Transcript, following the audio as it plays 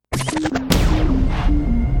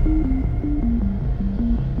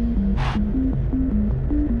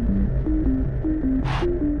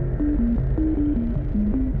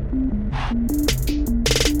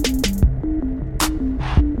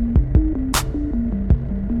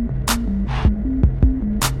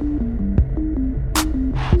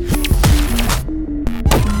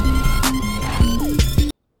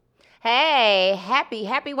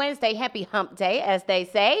happy Wednesday, happy hump day, as they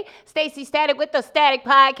say. Stacey Static with the Static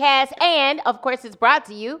Podcast. And, of course, it's brought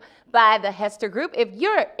to you by the Hester Group. If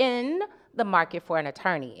you're in the market for an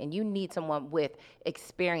attorney and you need someone with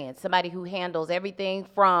experience, somebody who handles everything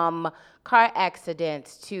from car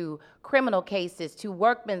accidents to criminal cases to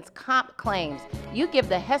workman's comp claims, you give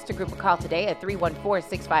the Hester Group a call today at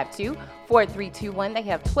 314-652-4321. They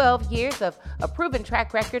have 12 years of a proven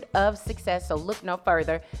track record of success, so look no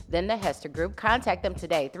further than the Hester Group. Contact them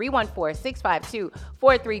today,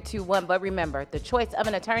 314-652-4321. But remember, the choice of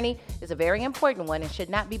an attorney is a very important one and should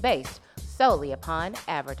not be based solely upon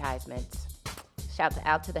advertisements. Shout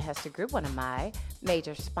out to the Hester Group, one of my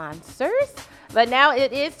major sponsors. But now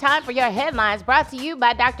it is time for your headlines, brought to you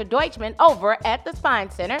by Dr. Deutschman over at the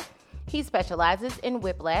Spine Center. He specializes in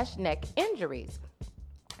whiplash neck injuries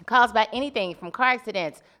caused by anything from car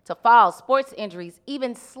accidents to falls, sports injuries.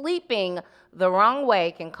 Even sleeping the wrong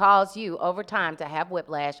way can cause you over time to have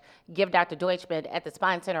whiplash. Give Dr. Deutschman at the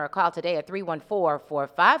Spine Center a call today at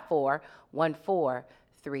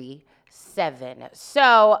 314-454-1437.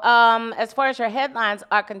 So as far as your headlines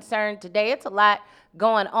are concerned today, it's a lot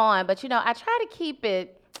going on, but I try to keep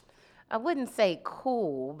it, I wouldn't say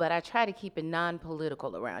cool, but I try to keep it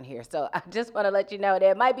non-political around here. So I just want to let you know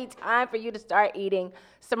that it might be time for you to start eating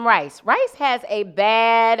some rice. Rice has a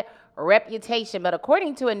bad reputation, but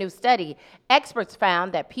according to a new study, experts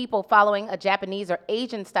found that people following a Japanese or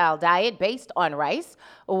Asian style diet based on rice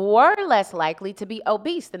were less likely to be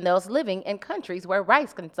obese than those living in countries where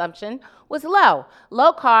rice consumption was low.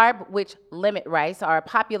 Low carb, which limit rice, are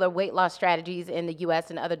popular weight loss strategies in the U.S.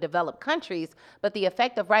 and other developed countries, but the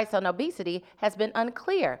effect of rice on obesity has been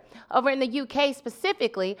unclear. Over in the U.K.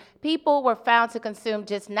 specifically, people were found to consume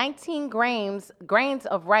just 19 grains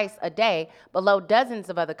of rice a day, below dozens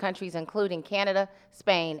of other countries, including Canada,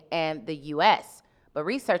 Spain, and the U.S. But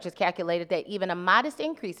researchers calculated that even a modest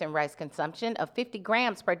increase in rice consumption of 50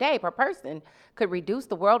 grams per day per person could reduce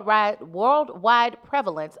the worldwide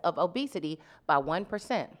prevalence of obesity by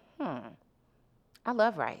 1%. I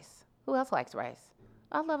love rice. Who else likes rice?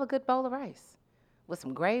 I love a good bowl of rice. With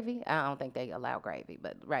some gravy. I don't think they allow gravy,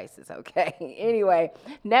 but rice is okay. Anyway,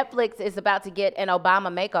 Netflix is about to get an Obama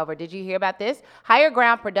makeover. Did you hear about this? Higher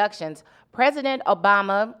Ground Productions. President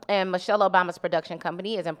Obama and Michelle Obama's production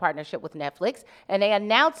company is in partnership with Netflix, and they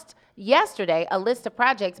announced yesterday a list of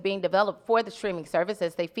projects being developed for the streaming service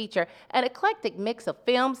as they feature an eclectic mix of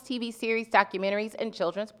films, TV series, documentaries, and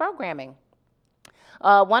children's programming.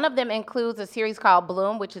 One of them includes a series called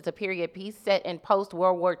Bloom, which is a period piece set in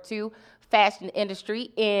post-World War II fashion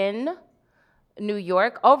industry in New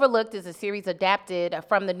York. Overlooked is a series adapted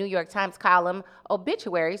from the New York Times column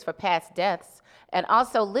Obituaries for Past Deaths, and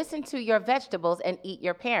also Listen to Your Vegetables and Eat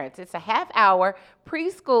Your Parents. It's a half-hour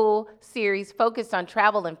preschool series focused on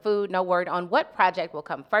travel and food. No word on what project will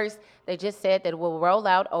come first. They just said that it will roll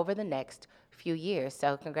out over the next few years.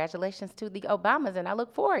 So congratulations to the Obamas, and I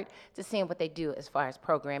look forward to seeing what they do as far as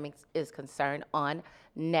programming is concerned on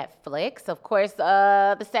Netflix. Of course,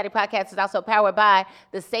 the Static Podcast is also powered by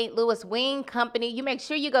the St. Louis Wing Company. You make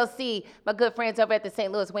sure you go see my good friends over at the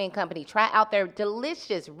St. Louis Wing Company. Try out their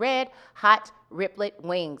delicious red hot riplet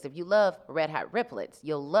wings. If you love red hot riplets,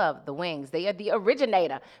 you'll love the wings. They are the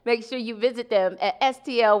originator. Make sure you visit them at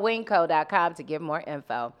stlwingco.com to get more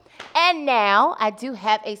info. And now I do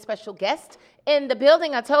have a special guest in the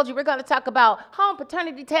building. I told you we're going to talk about home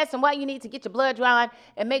paternity tests and why you need to get your blood drawn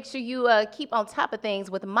and make sure you keep on top of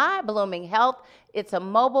things with My Blooming Health. It's a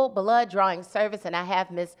mobile blood drawing service, and I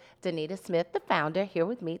have Miss Danita Smith, the founder, here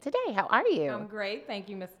with me today. How are you? I'm great. Thank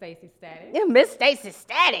you, Miss Stacey Static. Yeah, Miss Stacey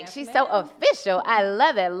Static. Yes, She's ma'am. so official. I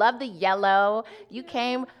love it. Love the yellow. You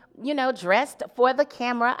came, dressed for the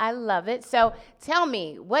camera. I love it. So tell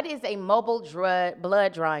me, what is a mobile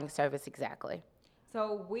blood drawing service exactly?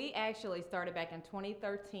 So we actually started back in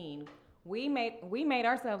 2013. We made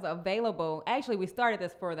ourselves available. Actually, we started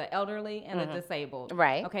this for the elderly and the disabled.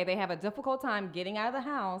 Right. Okay, they have a difficult time getting out of the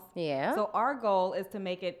house. Yeah. So our goal is to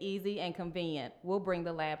make it easy and convenient. We'll bring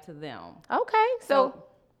the lab to them. Okay. So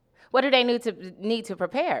what do they need to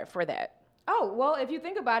prepare for that? Oh, well, if you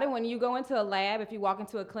think about it, when you go into a lab, if you walk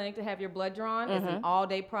into a clinic to have your blood drawn, it's an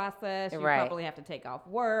all-day process. You probably have to take off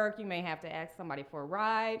work. You may have to ask somebody for a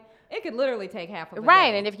ride. It could literally take half of a day.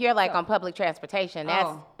 Right, and if you're on public transportation,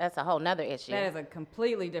 that's a whole nother issue. That is a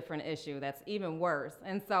completely different issue. That's even worse.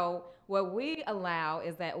 And so what we allow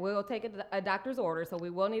is that we'll take a doctor's order. So we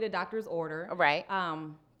will need a doctor's order. Right.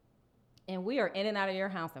 And we are in and out of your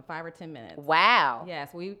house in 5 or 10 minutes. Wow.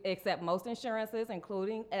 Yes, we accept most insurances,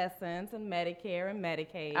 including Essence and Medicare and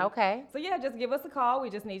Medicaid. Okay. So yeah, just give us a call. We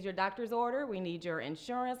just need your doctor's order. We need your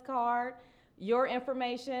insurance card, your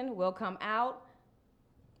information. We'll come out.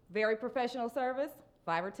 Very professional service,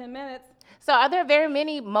 5 or 10 minutes. So are there very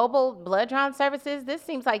many mobile blood drawing services? This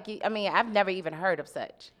seems like, I've never even heard of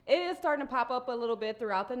such. It is starting to pop up a little bit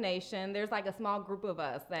throughout the nation. There's like a small group of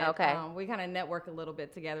us that we kind of network a little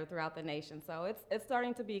bit together throughout the nation. So it's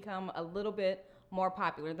starting to become a little bit more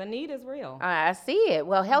popular. The need is real. I see it.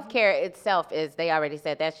 Well, healthcare itself is, they already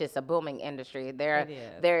said, that's just a booming industry.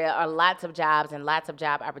 There are lots of jobs and lots of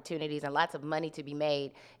job opportunities and lots of money to be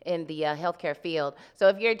made in the healthcare field. So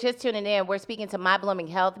if you're just tuning in, we're speaking to My Blooming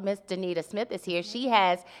Health. Miss Danita Smith is here. She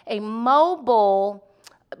has a mobile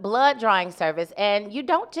blood drawing service, and you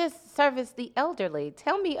don't just service the elderly.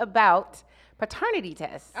 Tell me about paternity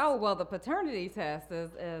tests. Oh, well, the paternity test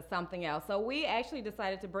is something else. So we actually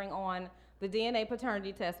decided to bring on the DNA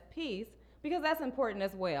paternity test piece because that's important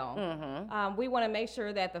as well. Mm-hmm. We want to make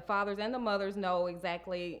sure that the fathers and the mothers know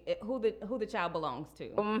exactly who the child belongs to.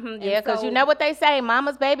 Mm-hmm. Yeah, because you know what they say,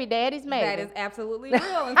 mama's baby, daddy's maybe. That is absolutely real.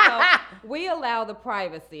 And so we allow the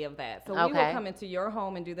privacy of that. So we will come into your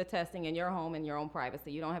home and do the testing in your home in your own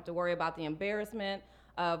privacy. You don't have to worry about the embarrassment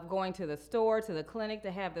of going to the store, to the clinic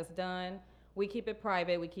to have this done. We keep it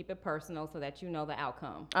private, we keep it personal so that you know the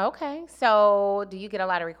outcome. Okay, so do you get a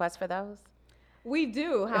lot of requests for those? We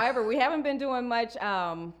do. However, we haven't been doing much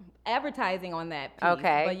advertising on that piece.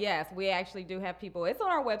 Okay. But yes, we actually do have people. It's on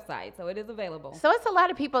our website, so it is available. So it's a lot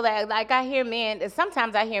of people that, like,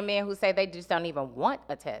 sometimes I hear men who say they just don't even want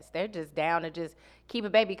a test. They're just down to just keep a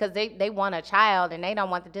baby because they want a child and they don't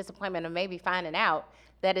want the disappointment of maybe finding out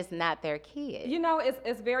that it's not their kid. You know,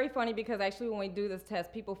 it's very funny because actually when we do this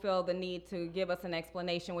test, people feel the need to give us an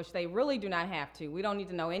explanation, which they really do not have to. We don't need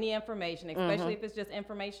to know any information, especially if it's just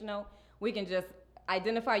informational. We can just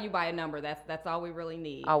identify you by a number. That's all we really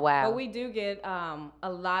need. Oh, wow. But we do get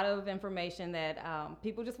a lot of information that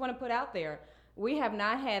people just want to put out there. We have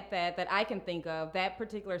not had that I can think of, that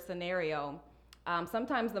particular scenario.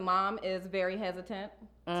 Sometimes the mom is very hesitant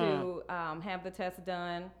to have the test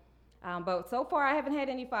done. But so far, I haven't had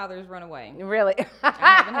any fathers run away. Really? I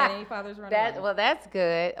haven't had any fathers run away. Well, that's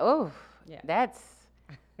good. Oh, yeah. That's...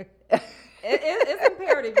 It's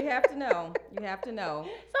imperative. You have to know. You have to know.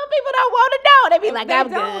 Some people don't want to know. They be like, I'm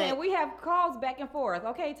good. And we have calls back and forth.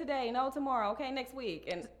 Okay, today. No, tomorrow. Okay, next week.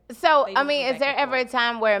 And so, is there ever a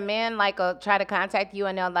time where men try to contact you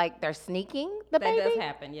and they're sneaking the baby? That does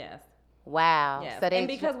happen, yes. Wow. Yes. So and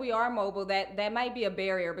because we are mobile, that might be a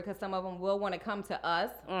barrier because some of them will want to come to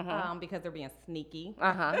us because they're being sneaky.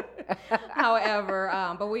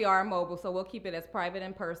 However, but we are mobile, so we'll keep it as private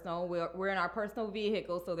and personal. We're in our personal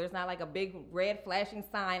vehicle, so there's not like a big red flashing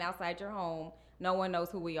sign outside your home. No one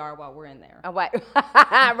knows who we are while we're in there. Oh,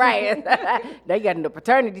 right. They getting the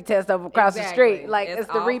paternity test over across the street. Like it's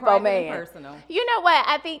the repo man. Personal. You know what?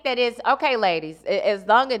 I think that is okay, ladies. As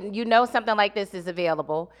long as you know something like this is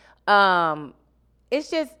available. It's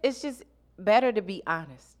just better to be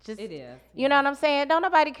honest. It is. You know what I'm saying? Don't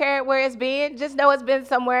nobody care where it's been. Just know it's been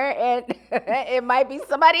somewhere, and it might be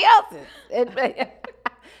somebody else's.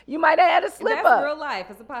 You might have had a slip up. That's real life.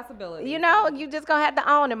 It's a possibility. You know, you just gonna have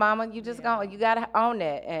to own it, mama. You gotta own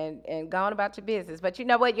it and go on about your business. But you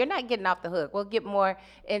know what? You're not getting off the hook. We'll get more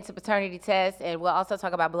into paternity tests, and we'll also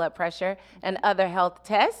talk about blood pressure and other health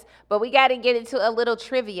tests. But we got to get into a little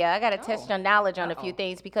trivia. I got to test your knowledge on a few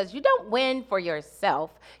things because you don't win for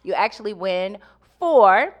yourself. You actually win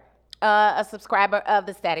for a subscriber of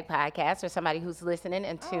the Static Podcast or somebody who's listening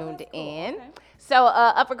and tuned in. Okay. So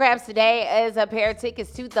up for grabs today is a pair of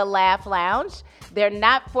tickets to the Laugh Lounge. They're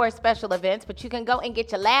not for special events, but you can go and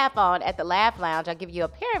get your laugh on at the Laugh Lounge. I'll give you a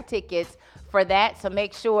pair of tickets for that, so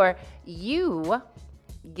make sure you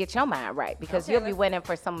get your mind right because you'll be winning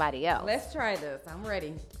for somebody else. Let's try this. I'm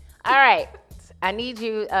ready. All right. I need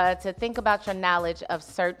you to think about your knowledge of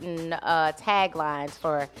certain taglines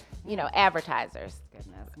for, advertisers.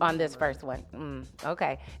 On this first one.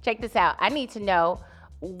 Okay. Check this out. I need to know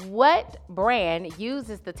what brand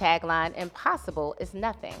uses the tagline "Impossible is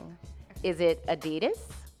nothing." Is it Adidas,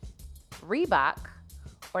 Reebok,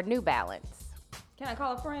 or New Balance? Can I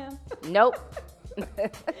call a friend? Nope.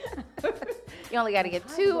 You only got to get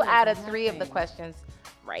 2 out of 3 of the questions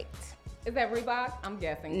right. Is that Reebok? I'm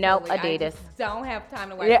guessing. Nope, Adidas. I just don't have time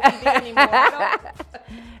to watch TV anymore.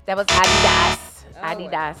 That was Adidas.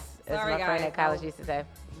 Adidas, as Sorry, my friend at college used to say.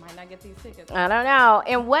 Might not get these tickets. I don't know.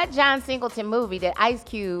 In what John Singleton movie did Ice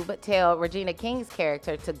Cube tell Regina King's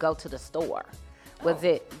character to go to the store? Was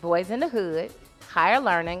it Boys in the Hood, Higher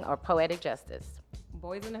Learning, or Poetic Justice?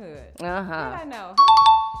 Boys in the Hood. Uh-huh. How did I know?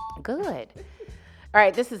 Good. All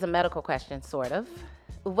right, this is a medical question, sort of.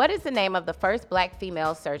 What is the name of the first black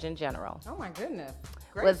female surgeon general? Oh, my goodness.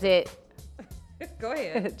 Great. Was it Go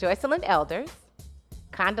ahead. Joycelyn Elders,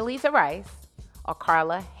 Condoleezza Rice, or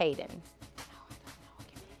Carla Hayden?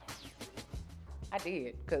 I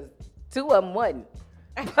did, because two of them wasn't.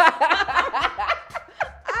 I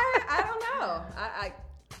don't know.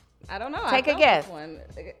 I don't know. Take a guess.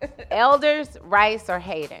 Elders, Rice, or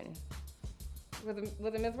Hayden? Was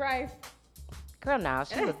it Miss Rice? Girl, no,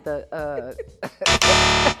 she was the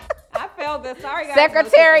I failed this. Sorry, guys.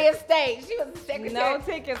 Secretary of State. She was the Secretary. No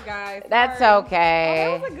tickets, guys. That's Sorry. okay.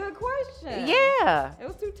 Oh, that was a good question. Yeah. It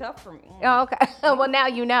was too tough for me. Oh, okay. Well, now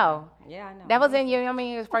you know. Yeah, I know. That was in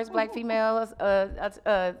your first black female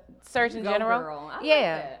Surgeon Go General. girl. I like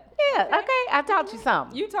Yeah. that. Yeah. Okay. I taught you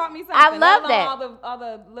something. You taught me something. I love that. All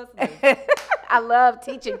the listeners. I love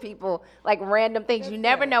teaching people like random things. You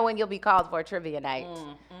never know when you'll be called for a trivia night,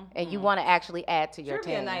 and you want to actually add to your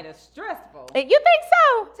Trivia team. night is stressful. You think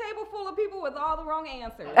so? Table full of people with all the wrong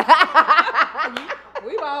answers.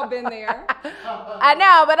 We've all been there. I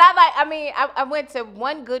know, but I went to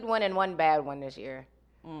one good one and one bad one this year.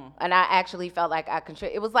 And I actually felt like I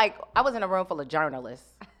contributed. It was like I was in a room full of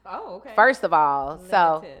journalists. Oh, okay. First of all,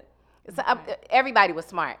 Limited. so everybody was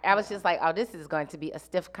smart. I was just like, oh, this is going to be a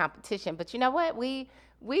stiff competition. But you know what? We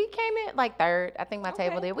came in like third. I think my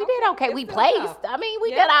table did. We did okay. It's we still placed. tough. I mean, we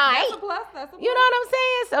did all right. That's a plus. That's a plus. You know what I'm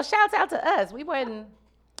saying? So shouts out to us. We wasn't.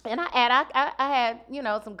 And I had,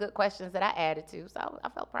 some good questions that I added to. So I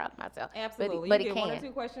felt proud of myself. Absolutely. But you it get can. one or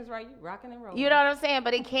two questions right, you rocking and rolling. You know what I'm saying?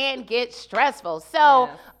 But it can get stressful. So,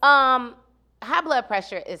 high blood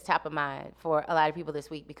pressure is top of mind for a lot of people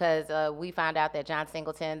this week because we found out that John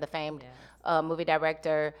Singleton, the famed movie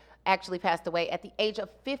director, actually passed away at the age of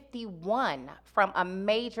 51 from a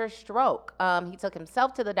major stroke. He took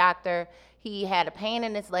himself to the doctor. He had a pain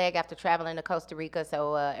in his leg after traveling to Costa Rica,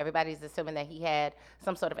 so everybody's assuming that he had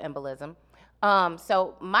some sort of embolism.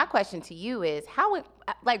 So my question to you is,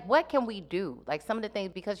 what can we do? Like some of the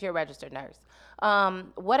things, because you're a registered nurse,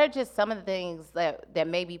 what are just some of the things that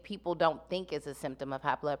maybe people don't think is a symptom of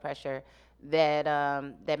high blood pressure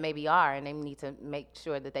that maybe are, and they need to make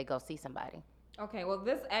sure that they go see somebody? Okay, well,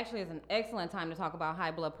 this actually is an excellent time to talk about high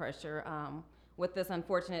blood pressure with this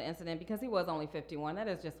unfortunate incident because he was only 51. That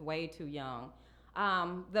is just way too young.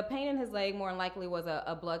 The pain in his leg more than likely was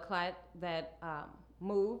a blood clot that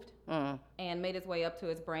moved and made its way up to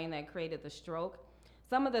his brain that created the stroke.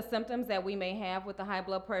 Some of the symptoms that we may have with the high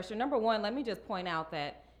blood pressure, number one, let me just point out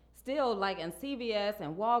that still like in CVS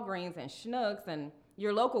and Walgreens and Schnucks and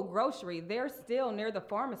your local grocery, they're still near the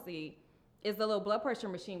pharmacy is the little blood pressure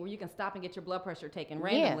machine where you can stop and get your blood pressure taken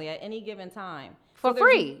randomly at any given time. For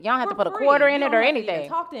free. You don't have to put a quarter in it or anything. You don't have to even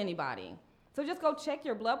talk to anybody. So just go check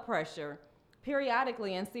your blood pressure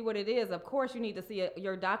periodically and see what it is. Of course, you need to see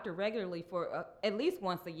your doctor regularly for at least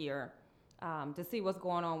once a year to see what's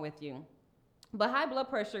going on with you. But high blood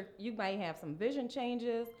pressure, you may have some vision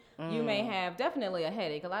changes. You may have definitely a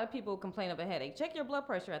headache. A lot of people complain of a headache. Check your blood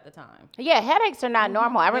pressure at the time. Yeah, headaches are not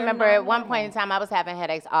normal. I remember at one point in time I was having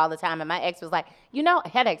headaches all the time, and my ex was like,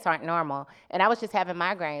 headaches aren't normal. And I was just having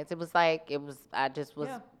migraines. It was like, I just was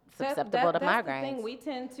susceptible to migraines. That's the thing. We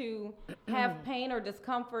tend to have pain or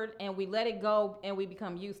discomfort, and we let it go, and we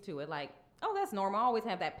become used to it. Like, oh, that's normal. I always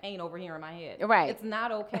have that pain over here in my head. Right. It's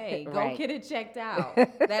not okay. Go get it checked out.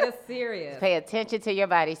 That is serious. Pay attention to your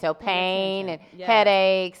body. So pain and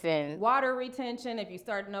headaches and water retention. If you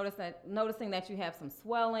start noticing that you have some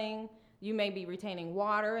swelling, you may be retaining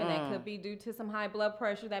water, and that could be due to some high blood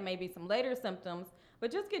pressure. That may be some later symptoms.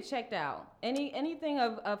 But just get checked out. Anything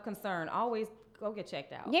of concern, always go get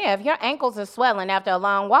checked out. Yeah, if your ankles are swelling after a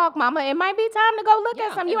long walk, mama, it might be time to go look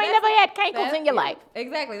at something. You ain't never had cankles in your life.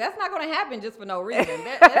 Exactly. That's not going to happen just for no reason.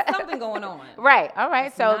 There's something going on. Right. All right.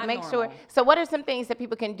 It's so make sure. So what are some things that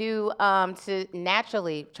people can do to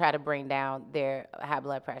naturally try to bring down their high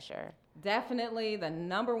blood pressure? Definitely the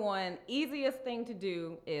number one easiest thing to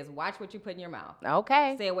do is watch what you put in your mouth.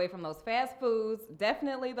 Okay. Stay away from those fast foods.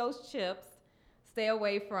 Definitely those chips. Stay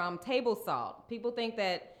away from table salt. People think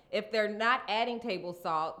that if they're not adding table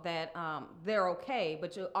salt, that they're okay,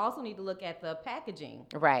 but you also need to look at the packaging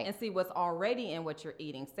and see what's already in what you're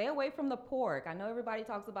eating. Stay away from the pork. I know everybody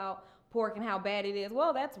talks about pork and how bad it is.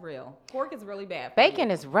 Well, that's real. Pork is really bad.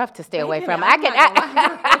 Bacon is rough to stay away from. I can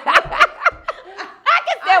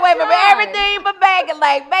stay away from everything but bacon.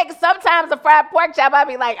 Like bacon, sometimes a fried pork chop, I'll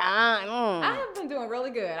be like, I have been doing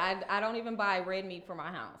really good. I don't even buy red meat for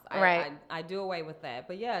my house. I do away with that.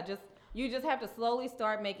 But yeah, you just have to slowly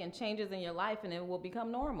start making changes in your life, and it will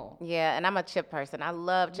become normal. Yeah, and I'm a chip person. I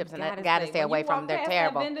love chips, and I gotta stay away from them. They're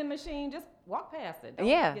terrible. That vending machine, just walk past it. Don't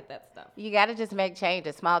get that stuff. You got to just make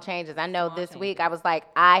changes, small changes. I know this week changes. I was like,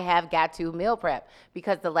 I have got to meal prep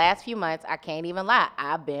because the last few months, I can't even lie,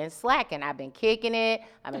 I've been slacking. I've been kicking it.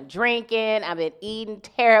 I've been drinking. I've been eating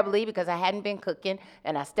terribly because I hadn't been cooking.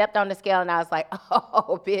 And I stepped on the scale and I was like,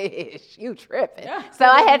 oh, bitch, you tripping. Yeah. So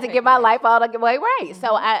I had to get my life all the way right. Mm-hmm.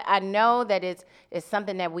 So I know that it's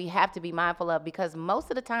something that we have to be mindful of because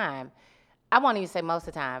most of the time, I won't even say most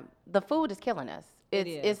of the time, the food is killing us.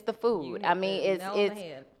 It's the food. I mean,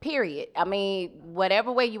 it's period. I mean,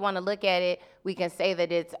 whatever way you want to look at it, we can say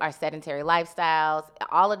that it's our sedentary lifestyles,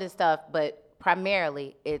 all of this stuff, but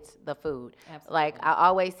primarily it's the food. Absolutely. Like I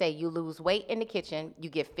always say, you lose weight in the kitchen, you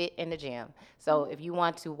get fit in the gym. So if you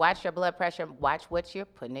want to watch your blood pressure, watch what you're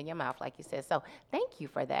putting in your mouth, like you said. So thank you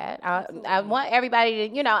for that. I want everybody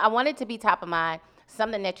to, I want it to be top of mind.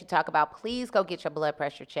 Something that you talk about, please go get your blood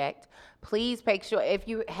pressure checked. Please make sure if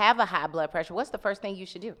you have a high blood pressure, what's the first thing you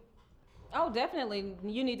should do? Oh, definitely.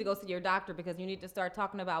 You need to go see your doctor because you need to start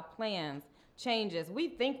talking about plans, changes. We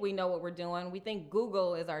think we know what we're doing. We think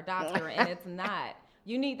Google is our doctor, and it's not.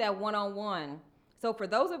 You need that one-on-one. So for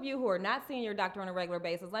those of you who are not seeing your doctor on a regular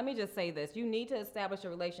basis, let me just say this. You need to establish a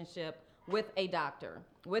relationship with a doctor,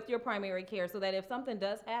 with your primary care, so that if something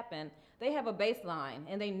does happen, they have a baseline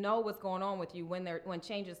and they know what's going on with you when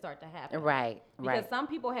changes start to happen. Right. Because some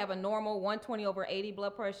people have a normal 120 over 80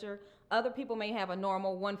 blood pressure. Other people may have a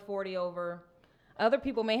normal 140 over. Other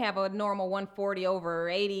people may have a normal 140 over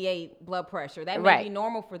 88 blood pressure. That may be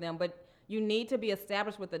normal for them, but you need to be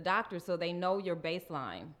established with the doctor so they know your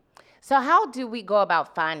baseline. So how do we go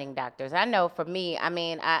about finding doctors? I know for me, I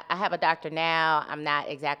mean, I have a doctor now. I'm not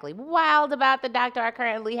exactly wild about the doctor I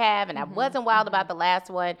currently have, and I wasn't wild about the last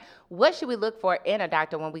one. What should we look for in a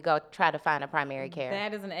doctor when we go try to find a primary care?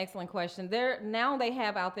 That is an excellent question. Now they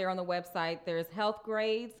have out there on the website, there's Health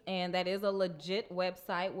Grades, and that is a legit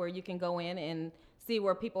website where you can go in and see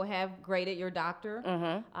where people have graded your doctor.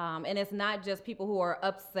 And it's not just people who are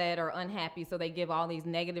upset or unhappy, so they give all these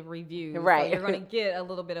negative reviews. Right. So you're going to get a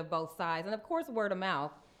little bit of both sides. And, of course, word of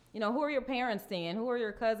mouth. Who are your parents seeing? Who are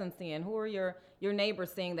your cousins seeing? Who are your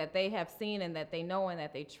neighbors seeing that they have seen and that they know and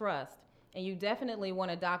that they trust? And you definitely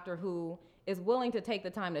want a doctor who is willing to take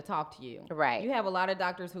the time to talk to you. Right. You have a lot of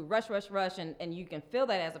doctors who rush, and you can feel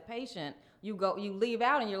that as a patient. You leave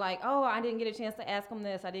out and you're like, oh, I didn't get a chance to ask them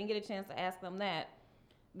this. I didn't get a chance to ask them that.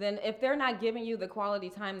 Then if they're not giving you the quality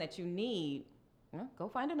time that you need, go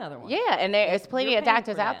find another one. Yeah, and there's plenty of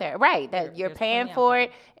doctors out there. Right, that you're paying for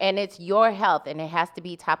it, and it's your health, and it has to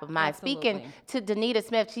be top of mind. Absolutely. Speaking to Danita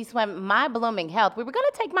Smith, she's from My Blooming Health. We were going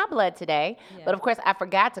to take my blood today, but of course I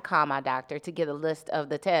forgot to call my doctor to get a list of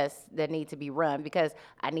the tests that need to be run because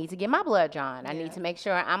I need to get my blood drawn. I need to make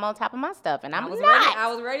sure I'm on top of my stuff, and I was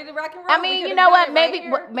ready to rock and roll. I mean, you know what?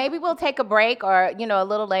 Maybe we'll take a break or, a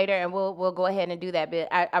little later, and we'll go ahead and do that. But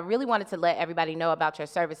I really wanted to let everybody know about your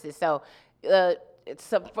services. So,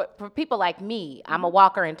 for people like me, I'm a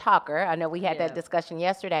walker and talker. I know we had that discussion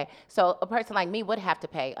yesterday. So a person like me would have to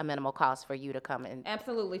pay a minimal cost for you to come in.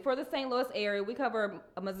 Absolutely. For the St. Louis area, we cover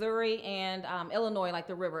Missouri and Illinois, like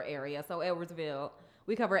the river area. So Edwardsville.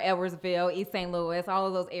 We cover Edwardsville, East St. Louis, all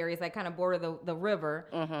of those areas that kind of border the river.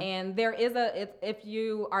 And there is if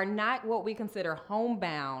you are not what we consider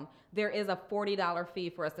homebound, there is a $40 fee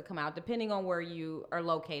for us to come out, depending on where you are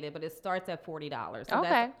located, but it starts at $40.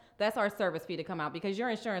 So that's our service fee to come out because your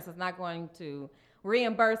insurance is not going to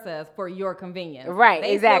reimburse us for your convenience. Right,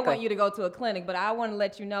 they exactly. They still want you to go to a clinic, but I want to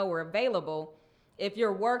let you know we're available. If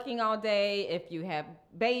you're working all day, if you have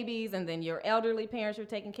babies, and then your elderly parents you're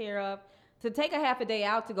taking care of, to take a half a day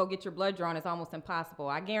out to go get your blood drawn is almost impossible.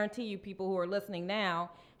 I guarantee you people who are listening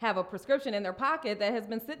now have a prescription in their pocket that has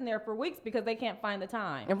been sitting there for weeks because they can't find the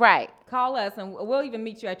time. Right. Call us and we'll even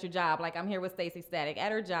meet you at your job. Like I'm here with Stacey Static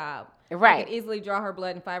at her job. Right. I could easily draw her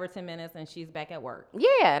blood in 5 or 10 minutes and she's back at work.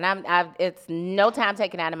 Yeah, and it's no time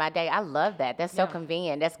taken out of my day. I love that. That's so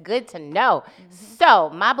convenient. That's good to know. So,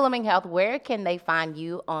 My Blooming Health, where can they find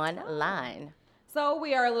you online? So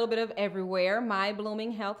we are a little bit of everywhere.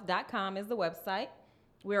 MyBloomingHealth.com is the website.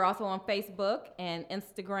 We're also on Facebook and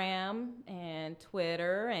Instagram and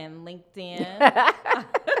Twitter and LinkedIn.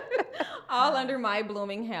 All under My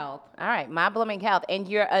Blooming Health. All right, My Blooming Health. And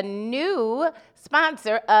you're a new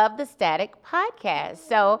sponsor of the Static Podcast.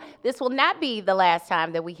 So this will not be the last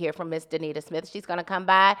time that we hear from Miss Danita Smith. She's going to come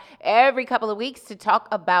by every couple of weeks to talk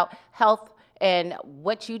about health and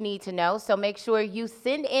what you need to know. So make sure you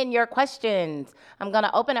send in your questions. I'm going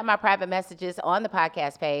to open up my private messages on the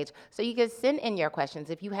podcast page so you can send in your questions.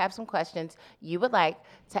 If you have some questions you would like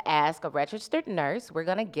to ask a registered nurse, we're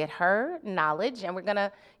going to get her knowledge and we're going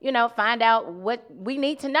to, find out what we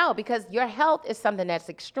need to know, because your health is something that's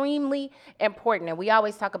extremely important. And we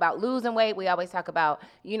always talk about losing weight. We always talk about,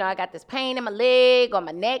 I got this pain in my leg or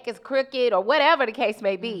my neck is crooked or whatever the case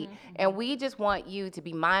may be. And we just want you to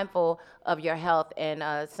be mindful of your health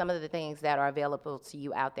and some of the things that are available to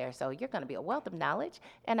you out there. So you're going to be a wealth of knowledge,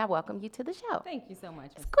 and I welcome you to the show. Thank you so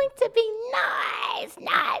much. It's going to be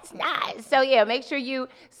nice. So yeah, make sure you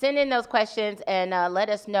send in those questions and let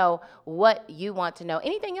us know what you want to know.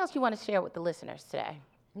 Anything else you want to share with the listeners today?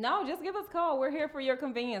 No, just give us a call. We're here for your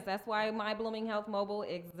convenience. That's why My Blooming Health Mobile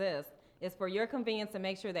exists. It's for your convenience to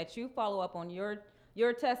make sure that you follow up on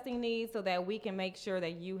your testing needs so that we can make sure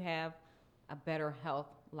that you have a better health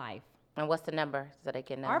life. And what's the number so they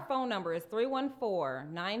can know? Our phone number is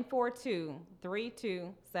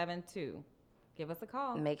 314-942-3272. Give us a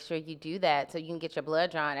call. Make sure you do that so you can get your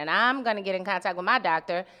blood drawn. And I'm going to get in contact with my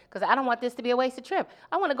doctor because I don't want this to be a wasted trip.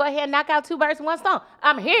 I want to go ahead and knock out 2 birds with 1 stone.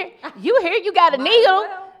 I'm here. You here. You got a needle.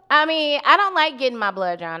 Well. I mean, I don't like getting my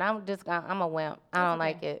blood drawn. I'm a wimp. I don't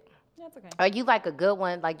like it. That's okay. Are you like a good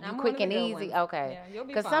one? Like you quick and easy? Ones. Okay. Yeah, you'll be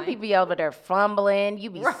Because fine. some people be over there fumbling. You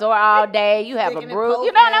be sore all day. You have a Sticking bruise. and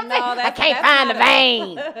You know what I'm poking. saying? No, I can't find the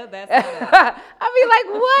vein. That's not it. I be like,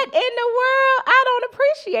 what in the world? I don't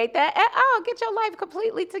appreciate that at all. Get your life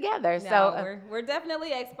completely together. No, we're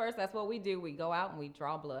definitely experts. That's what we do. We go out and we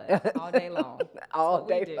draw blood all day long. All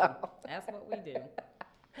day long. That's what we do.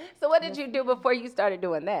 So what did you do before you started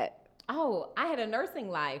doing that? Oh, I had a nursing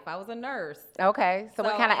life. I was a nurse. Okay. So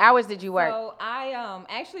what kind of hours did you work? So I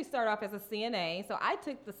actually started off as a CNA. So I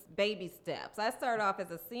took the baby steps. I started off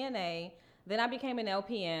as a CNA. Then I became an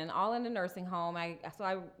LPN, all in the nursing home. I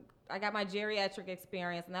got my geriatric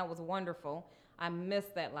experience, and that was wonderful. I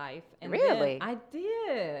missed that life. And really? I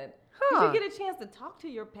did. Huh. You get a chance to talk to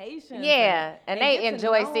your patients. Yeah, and they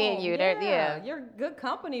enjoy seeing you. Yeah, you're good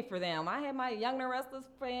company for them. I had my Young and Restless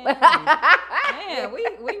friends. Man,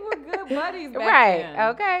 we were good buddies back then. Right,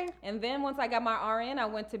 okay. And then once I got my RN, I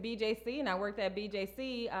went to BJC, and I worked at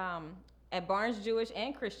BJC at Barnes Jewish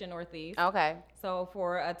and Christian Northeast. Okay. So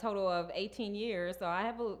for a total of 18 years. So I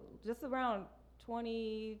have just around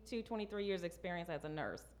 22, 23 years experience as a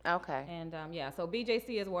nurse. Okay. And so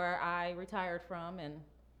BJC is where I retired from, and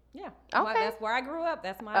yeah, okay. That's where I grew up.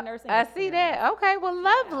 That's my nursing I experience. see that. Okay, well,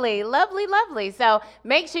 lovely. So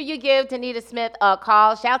make sure you give Danita Smith a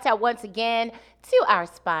call. Shout out once again to our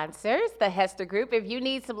sponsors, the Hester Group. If you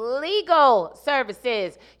need some legal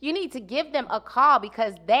services, you need to give them a call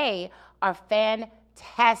because they are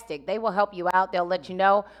fantastic. They will help you out. They'll let you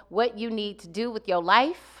know what you need to do with your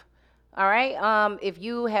life. All right. If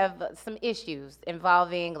you have some issues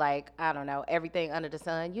involving, like, I don't know, everything under the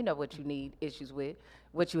sun, you know what you need issues with,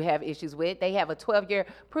 what you have issues with. They have a 12-year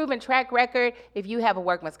proven track record. If you have a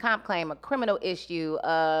workman's comp claim, a criminal issue,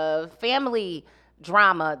 a family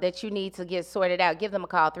drama that you need to get sorted out, give them a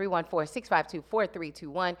call,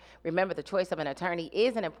 314-652-4321. Remember, the choice of an attorney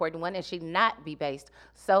is an important one and should not be based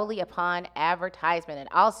solely upon advertisement. And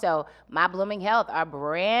also, My Blooming Health, our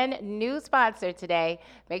brand new sponsor today.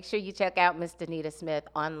 Make sure you check out Miss Danita Smith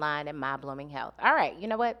online at My Blooming Health. All right, you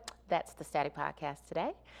know what? That's the Static Podcast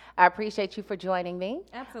today. I appreciate you for joining me.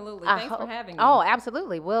 Absolutely. Thanks for having me. Oh,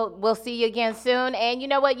 absolutely. We'll see you again soon. And you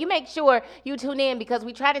know what? You make sure you tune in because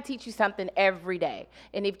we try to teach you something every day.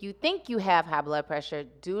 And if you think you have high blood pressure,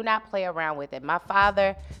 do not play around with it. My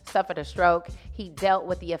father suffered a stroke. He dealt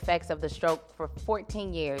with the effects of the stroke for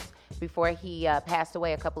 14 years before he passed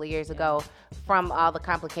away a couple of years ago from all the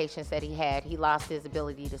complications that he had. He lost his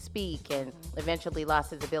ability to speak and eventually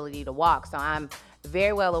lost his ability to walk. So I'm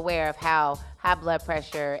very well aware of how high blood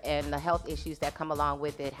pressure and the health issues that come along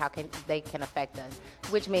with it, they can affect us,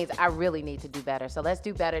 which means I really need to do better. So let's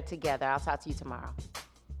do better together. I'll talk to you tomorrow.